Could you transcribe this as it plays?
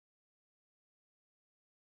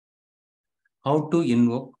how to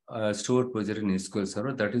invoke stored procedure in SQL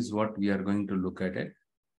Server. That is what we are going to look at it.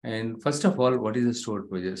 And first of all, what is a stored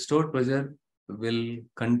procedure? Stored procedure will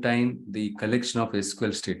contain the collection of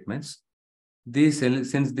SQL statements.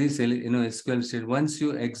 Since these SQL state, once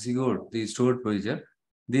you execute the stored procedure,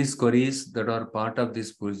 these queries that are part of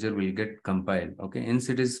this procedure will get compiled. Okay, hence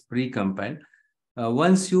it is pre-compiled.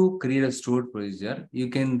 Once you create a stored procedure, you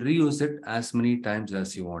can reuse it as many times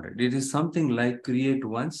as you want it. It is something like create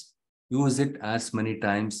once, use it as many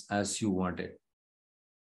times as you want it.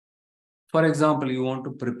 For example, you want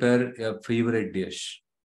to prepare a favorite dish.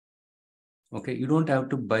 Okay, you don't have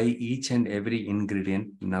to buy each and every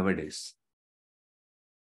ingredient nowadays.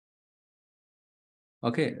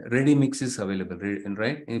 Okay, ready mix is available,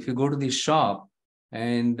 right? If you go to the shop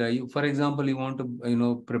and for example, you want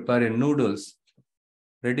to prepare a noodles,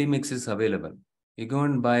 ready mix is available. You go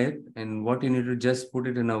and buy it, and what you need to just put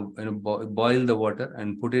it in a boil the water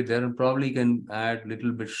and put it there, and probably you can add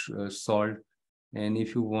little bit salt, and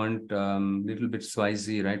if you want little bit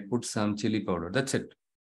spicy, right, put some chili powder. That's it.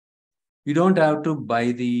 You don't have to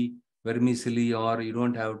buy the vermicelli, or you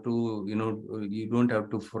don't have to you don't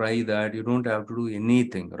have to fry that. You don't have to do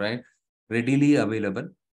anything, right? Readily available.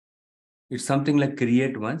 It's something like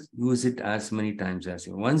create once, use it as many times as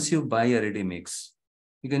you want. Once you buy a ready mix,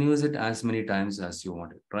 you can use it as many times as you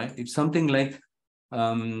want it, right? It's something like,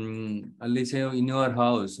 let's say in your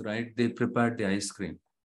house, right, they prepared the ice cream.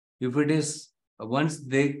 If it is, once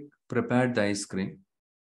they prepared the ice cream,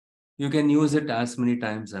 you can use it as many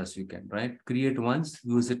times as you can, right? Create once,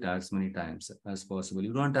 use it as many times as possible.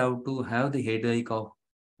 You don't have to have the headache of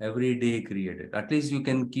every day created. At least you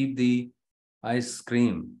can keep the ice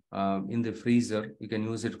cream in the freezer. You can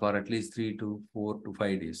use it for at least 3 to 4 to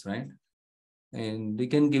 5 days, right? And you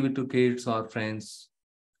can give it to kids or friends.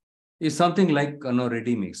 It's something like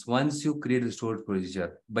ready mix. Once you create a stored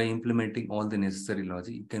procedure by implementing all the necessary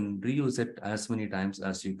logic, you can reuse it as many times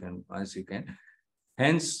as you can.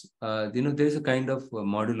 Hence, there is a kind of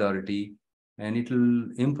modularity, and it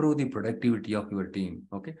will improve the productivity of your team.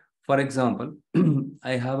 Okay. For example,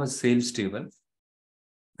 I have a sales table.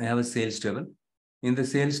 In the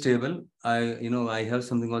sales table, I have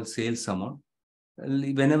something called sales amount.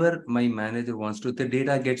 Whenever my manager wants to, the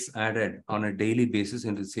data gets added on a daily basis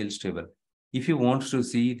into the sales table. If you want to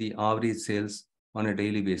see the average sales on a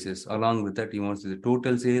daily basis, along with that, you want to see the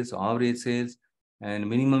total sales, average sales, and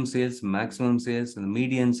minimum sales, maximum sales, and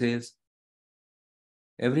median sales.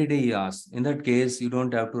 Every day you ask. In that case, you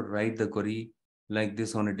don't have to write the query like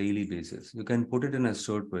this on a daily basis. You can put it in a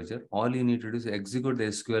stored procedure. All you need to do is execute the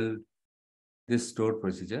SQL, this stored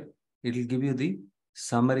procedure. It will give you the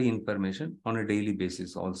summary information on a daily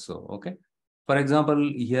basis also. Okay. For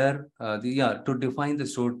example, here, to define the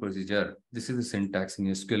stored procedure, this is the syntax in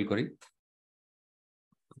SQL query.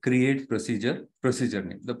 Create procedure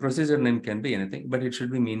name. The procedure name can be anything, but it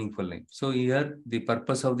should be meaningful name. So here, the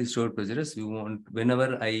purpose of the stored procedure is,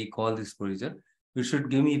 whenever I call this procedure, you should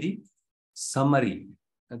give me the summary,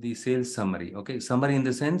 the sales summary. Okay, summary in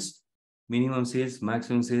the sense, minimum sales,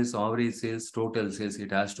 maximum sales, average sales, total sales,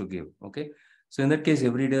 it has to give. Okay. So in that case,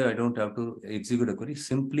 every day I don't have to execute a query.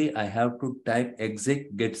 Simply, I have to type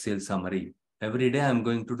exec get sales summary. Every day I'm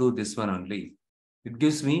going to do this one only. It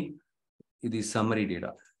gives me the summary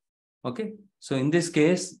data. Okay. So in this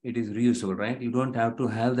case, it is reusable, right? You don't have to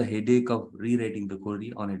have the headache of rewriting the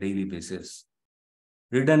query on a daily basis.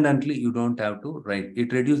 Redundantly, you don't have to write.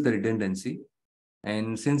 It reduces the redundancy.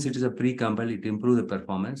 And since it is a pre-compile, it improves the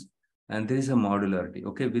performance. And there is a modularity.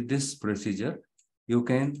 Okay. With this procedure, you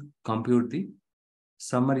can compute the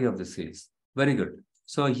summary of the sales. Very good.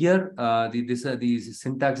 So here, the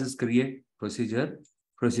syntax is create procedure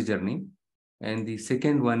name. And the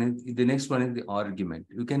second one is, the next one is the argument.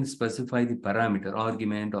 You can specify the parameter,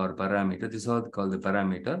 argument or parameter. This is all called the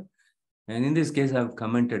parameter. And in this case, I've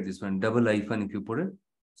commented this one, double hyphen if you put it.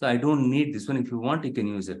 So I don't need this one. If you want, you can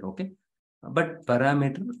use it. Okay. But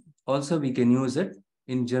parameter, also we can use it.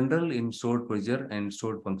 In general, in stored procedure and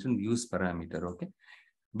stored function, use parameter. Okay.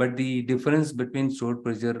 But the difference between stored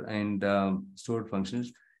procedure and stored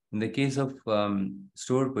functions, in the case of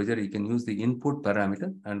stored procedure, you can use the input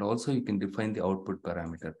parameter, and also you can define the output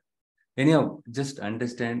parameter. Anyhow, just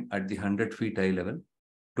understand at the 100 feet high level.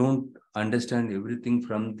 Don't understand everything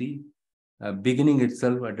from the beginning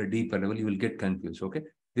itself at a deeper level. You will get confused. Okay.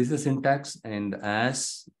 This is a syntax, and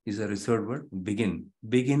as is a reserved word,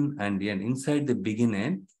 begin and end. Inside the begin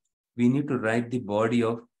and, we need to write the body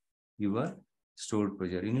of your stored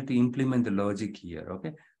procedure. You need to implement the logic here.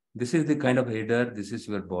 Okay. This is the kind of header. This is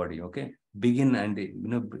your body. Okay. Begin and,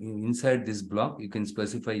 inside this block, you can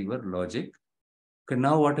specify your logic. Okay.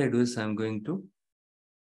 Now what I do is I'm going to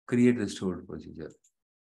create the stored procedure.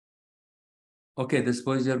 Okay, this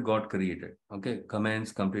procedure got created. Okay,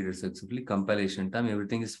 commands completed successfully, compilation time,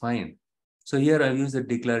 everything is fine. So here I use the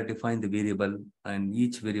declare, define the variable, and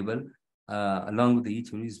each variable along with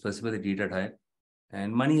each will specify the data type.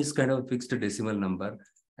 And money is kind of a fixed decimal number.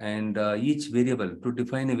 And each variable, to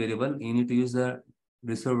define a variable, you need to use a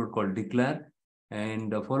reserved called declare,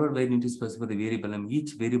 and followed by you need to specify the variable, and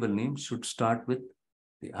each variable name should start with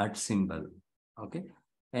the @ symbol. Okay,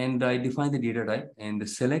 and I define the data type and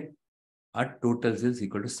select at total sales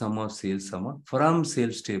equal to sum of sales sum from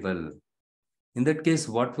sales table. In that case,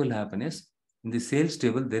 what will happen is in the sales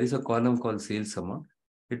table, there is a column called sales amount.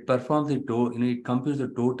 It performs the it computes the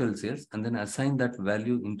total sales and then assign that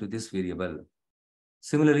value into this variable.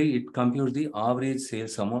 Similarly, it computes the average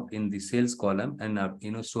sales amount in the sales column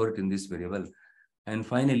and store it in this variable. And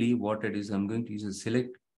finally, what it is, I'm going to use a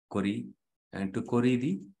select query and to query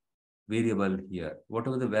the variable here.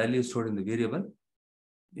 Whatever the value stored in the variable,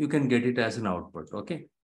 you can get it as an output. Okay.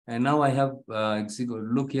 And now I have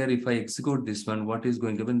look here, if I execute this one, what is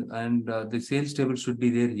going to happen? And the sales table should be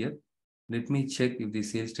there here. Let me check if the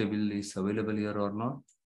sales table is available here or not.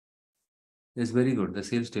 Yes, very good. The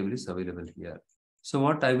sales table is available here. So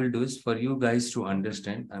what I will do is, for you guys to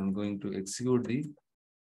understand, I'm going to execute the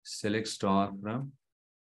select star from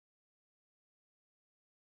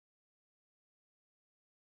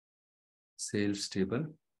sales table.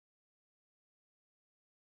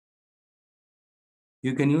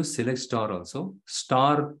 You can use select star also.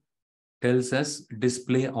 Star tells us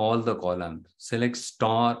display all the columns. Select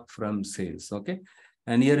star from sales. Okay.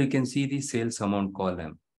 And here you can see the sales amount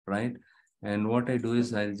column, right? And what I do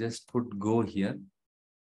is I'll just put go here.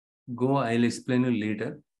 Go, I'll explain you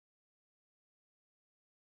later.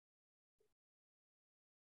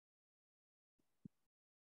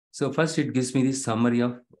 So first it gives me the summary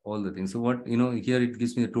of all the things. So what, here it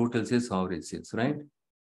gives me the total sales, average sales, right?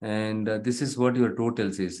 And this is what your total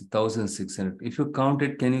is, 1,600. If you count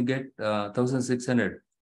it, can you get 1,600?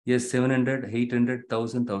 Yes, 700, 800,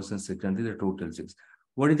 1,000, 1,600. These are total sales.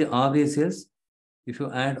 What is the average sales? If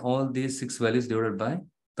you add all these 6 values divided by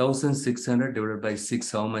 1,600 divided by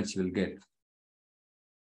 6, how much you will get?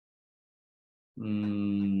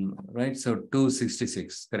 Right, so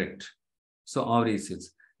 266, correct. So average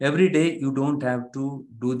sales. Every day you don't have to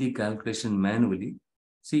do the calculation manually.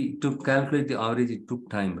 See, to calculate the average, it took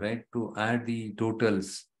time, right? To add the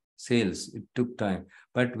totals sales, it took time.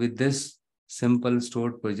 But with this simple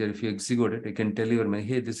stored procedure, if you execute it, I can tell your man,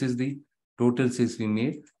 hey, this is the total sales we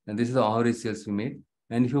made, and this is the average sales we made.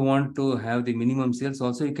 And if you want to have the minimum sales,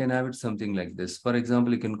 also you can have it something like this. For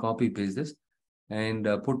example, you can copy paste this and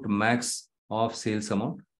put max of sales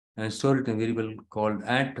amount and store it in a variable called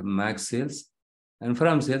at max sales and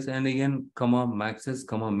from sales, and again comma max sales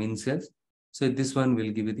comma min sales. So this one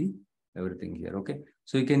will give you the everything here. Okay,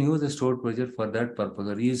 so you can use the stored procedure for that purpose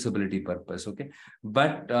or reusability purpose. Okay,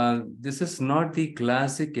 but this is not the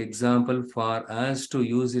classic example for us to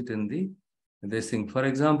use it in the this thing. For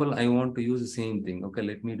example, I want to use the same thing. Okay,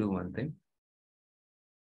 let me do one thing.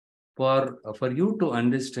 For you to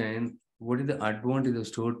understand what is the advantage of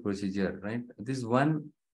stored procedure, right? This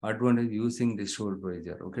one advantage using the stored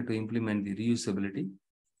procedure, okay, to implement the reusability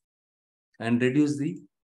and reduce the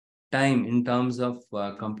time in terms of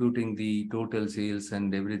computing the total sales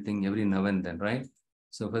and everything every now and then, right?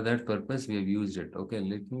 So for that purpose, we have used it. Okay,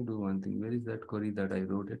 let me do one thing. Where is that query that I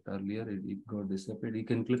wrote it earlier? It got disappeared. You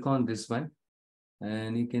can click on this one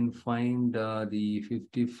and you can find the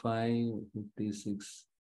 55, 56.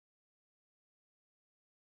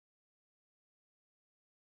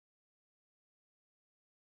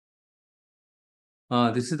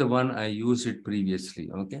 This is the one I used it previously.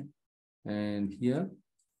 Okay. And here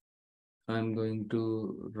I'm going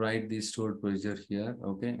to write the stored procedure here.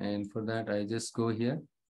 Okay. And for that, I just go here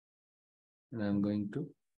and I'm going to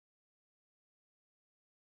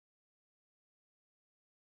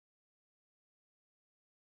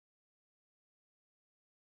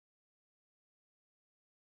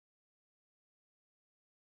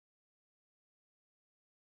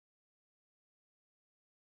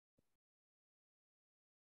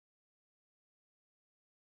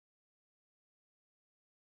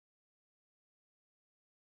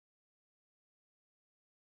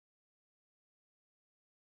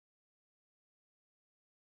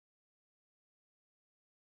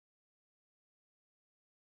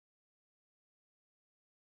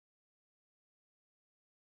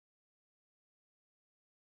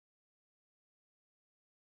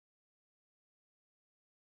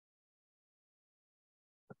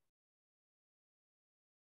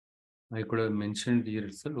I could have mentioned here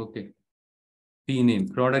itself. Okay. P name,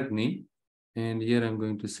 product name. And here I'm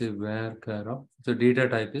going to say where of. So data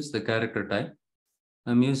type is the character type.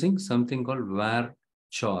 I'm using something called var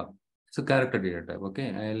char. It's a character data type.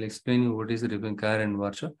 Okay, I'll explain you what is the difference char and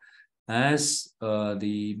varchar as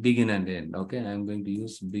the begin and end. Okay, I'm going to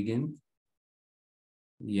use begin,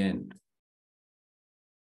 end.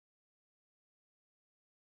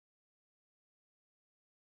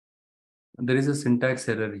 There is a syntax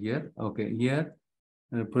error here. Okay, here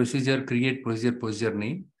procedure create procedure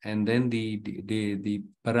name and then the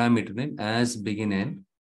parameter name as begin end.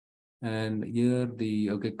 And here the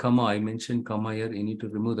okay comma, I mentioned comma here. You need to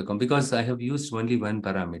remove the comma because I have used only one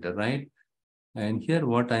parameter, right? And here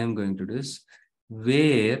what I am going to do is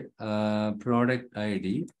where product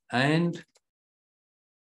ID and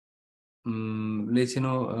let's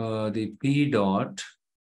the p dot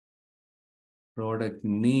product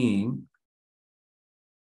name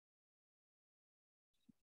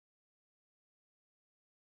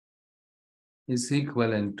is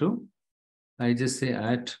equivalent to, I just say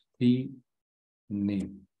at p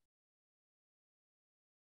name.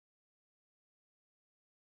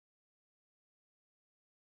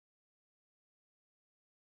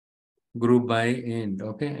 Group by end.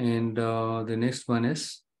 Okay, and the next one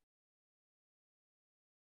is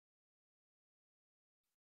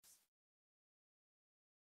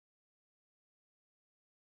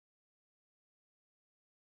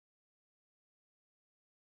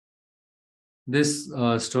this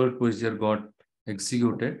stored procedure got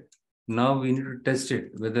executed. Now we need to test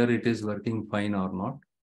it whether it is working fine or not.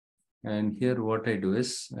 And here what I do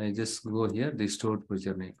is I just go here the stored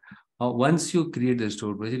procedure name. Once you create the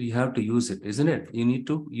stored procedure, you have to use it, isn't it? You need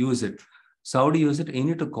to use it. So how do you use it? You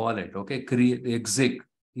need to call it. Okay, create exec.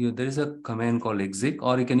 There is a command called exec,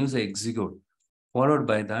 or you can use execute. Followed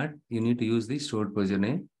by that, you need to use the stored procedure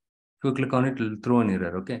name. If you click on it, it will throw an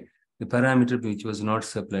error. Okay, the parameter which was not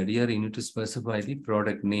supplied here, you need to specify the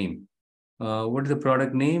product name. What is the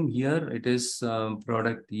product name here? It is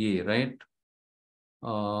product A, right?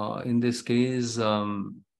 In this case,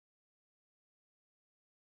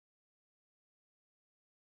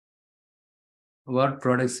 what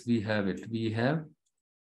products we have it? We have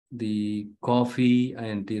the coffee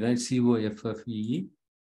and tea, right? COFFEE,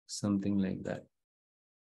 something like that.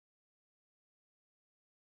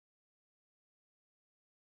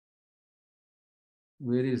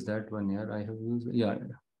 Where is that one here? I have used, yeah.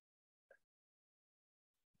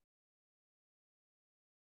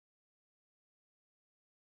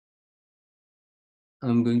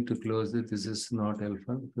 I'm going to close it. This is not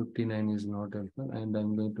helpful. 59 is not helpful. And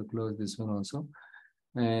I'm going to close this one also.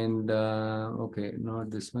 And okay, not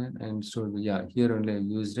this one. And so, yeah, here only I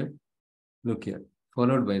used it. Look here.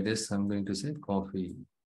 Followed by this, I'm going to say coffee.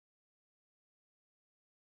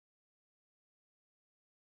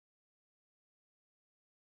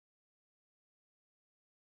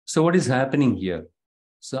 So what is happening here?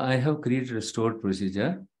 So I have created a stored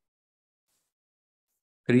procedure.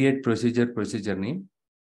 Create procedure name.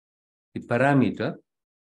 The parameter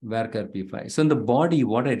varchar p5. So in the body,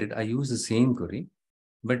 what I did, I used the same query,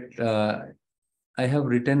 but I have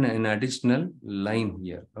written an additional line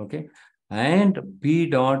here. Okay. And p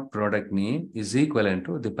dot product name is equivalent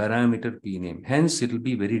to the parameter p name. Hence, it will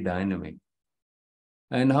be very dynamic.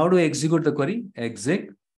 And how do I execute the query? Exec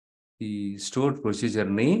the stored procedure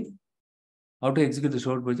name. How to execute the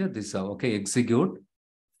stored procedure? This is how. Okay, execute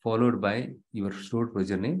followed by your stored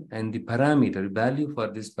procedure name and the parameter value for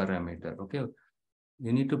this parameter. Okay,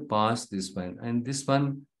 you need to pass this one, and this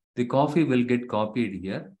one, the coffee will get copied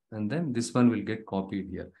here, and then this one will get copied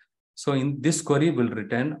here. So in this query will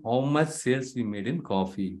return how much sales we made in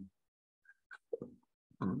coffee.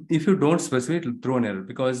 If you don't specify, it will throw an error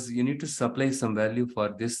because you need to supply some value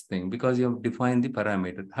for this thing because you have defined the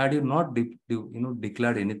parameter. Had you not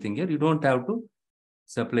declared anything here, you don't have to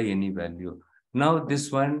supply any value. Now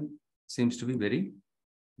this one seems to be very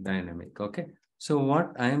dynamic. Okay. So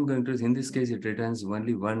what I am going to do, in this case, it returns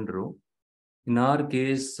only one row. In our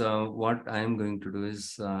case, what I am going to do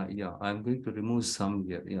is, yeah, I'm going to remove some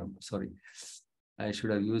here. Yeah, sorry. I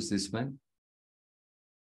should have used this one.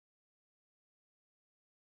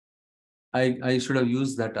 I should have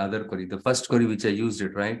used that other query, the first query which I used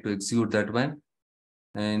it, right, to execute that one.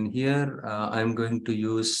 And here I'm going to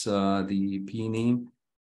use the P name.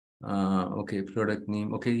 Okay, product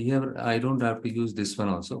name. Okay, here I don't have to use this one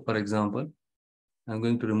also. For example, I'm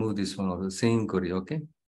going to remove this one also, same query, okay?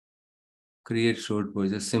 Create short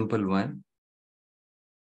procedure, simple one.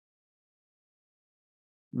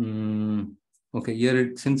 Okay,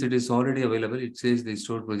 here since it is already available, it says the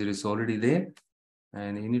stored procedure is already there,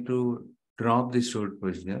 and you need to drop the stored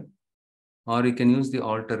procedure, or you can use the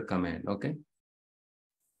alter command. Okay,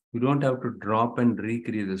 You don't have to drop and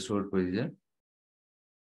recreate the stored procedure.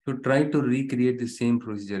 To try to recreate the same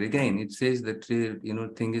procedure again, it says that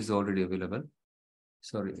thing is already available.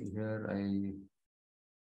 Sorry, here I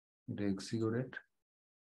execute it.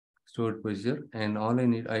 Stored procedure, and all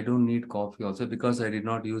I don't need coffee also because I did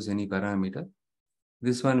not use any parameter.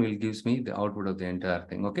 This one will gives me the output of the entire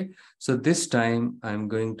thing. Okay, so this time I'm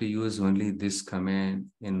going to use only this command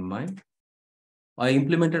in mind. I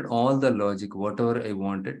implemented all the logic, whatever I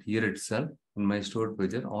wanted here itself in my stored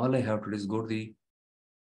procedure. All I have to do is go to the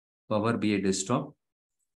Power BI desktop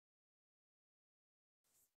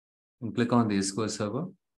and click on the SQL Server.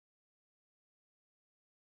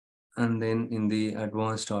 And then in the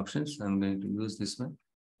advanced options, I'm going to use this one.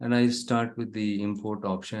 And I start with the import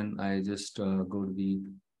option. I just go to the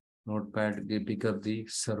notepad, they pick up the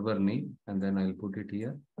server name, and then I'll put it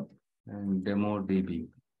here and demo DB.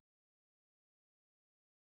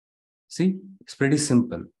 See, it's pretty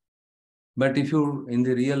simple. But if you, in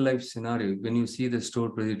the real life scenario, when you see the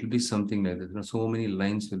stored procedure, it will be something like this. So many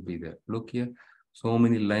lines will be there. Look here, so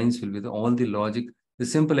many lines will be there. All the logic. The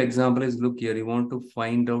simple example is, look here, you want to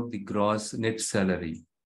find out the gross net salary.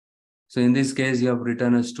 So in this case, you have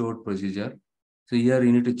written a stored procedure. So here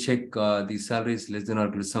you need to check the salary is less than or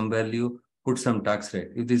equal to some value, put some tax rate.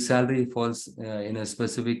 If the salary falls in a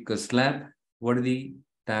specific slab, what is the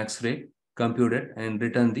tax rate? Compute it and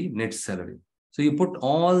return the net salary. So you put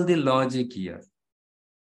all the logic here.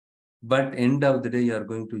 But end of the day, you are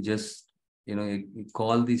going to just, you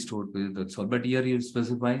call the stored procedure, that's all. But here you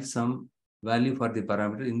specify some value for the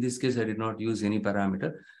parameter. In this case, I did not use any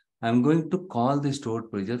parameter. I'm going to call the stored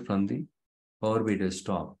procedure from the Power BI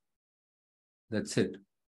desktop. That's it.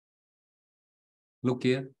 Look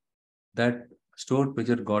here, that stored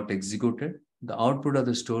procedure got executed. The output of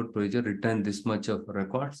the stored procedure returned this much of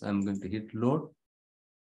records. I'm going to hit load.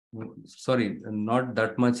 Sorry, not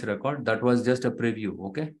that much record. That was just a preview.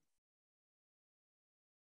 Okay.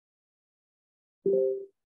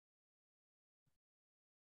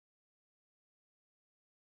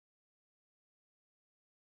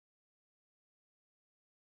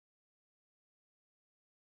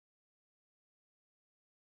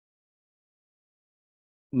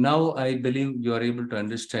 Now I believe you are able to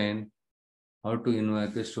understand how to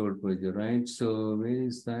invoke a stored procedure, right? So where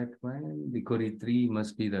is that one? The query 3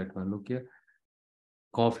 must be that one. Look here.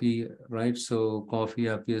 Coffee, right? So coffee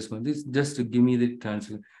appears. This just to give me the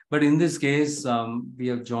transfer. But in this case, we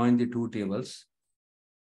have joined the two tables.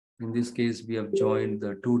 In this case, we have joined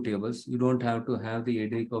the two tables. You don't have to have the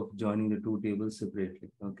headache of joining the two tables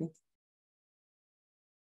separately. Okay.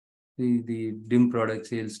 The dim product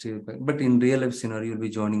sales table. But in real life scenario, you'll be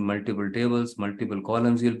joining multiple tables, multiple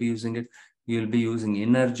columns. You'll be using it. You'll be using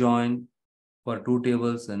inner join for two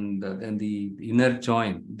tables, and the inner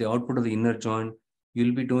join, the output of the inner join,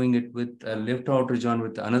 you'll be doing it with a left outer join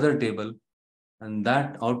with another table, and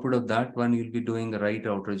that output of that one, you'll be doing a right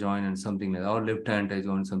outer join and something like that, or left anti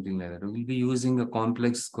join, something like that. We'll be using a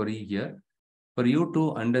complex query here. For you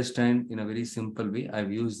to understand in a very simple way,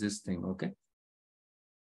 I've used this thing, okay?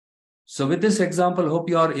 So with this example, hope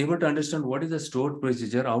you are able to understand what is a stored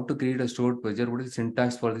procedure, how to create a stored procedure, what is the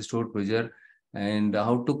syntax for the stored procedure, and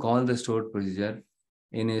how to call the stored procedure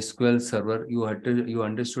in a SQL Server. You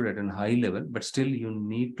understood at a high level, but still you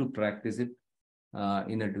need to practice it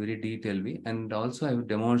in a very detailed way. And also I have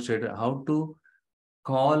demonstrated how to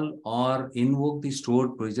call or invoke the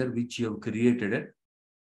stored procedure which you have created it.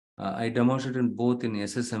 I demonstrated both in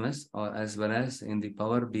SSMS as well as in the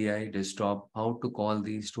Power BI desktop how to call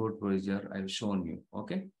the stored procedure I've shown you.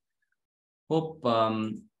 Okay. Hope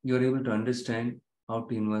you're able to understand how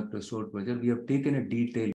to invoke the stored procedure. We have taken a detailed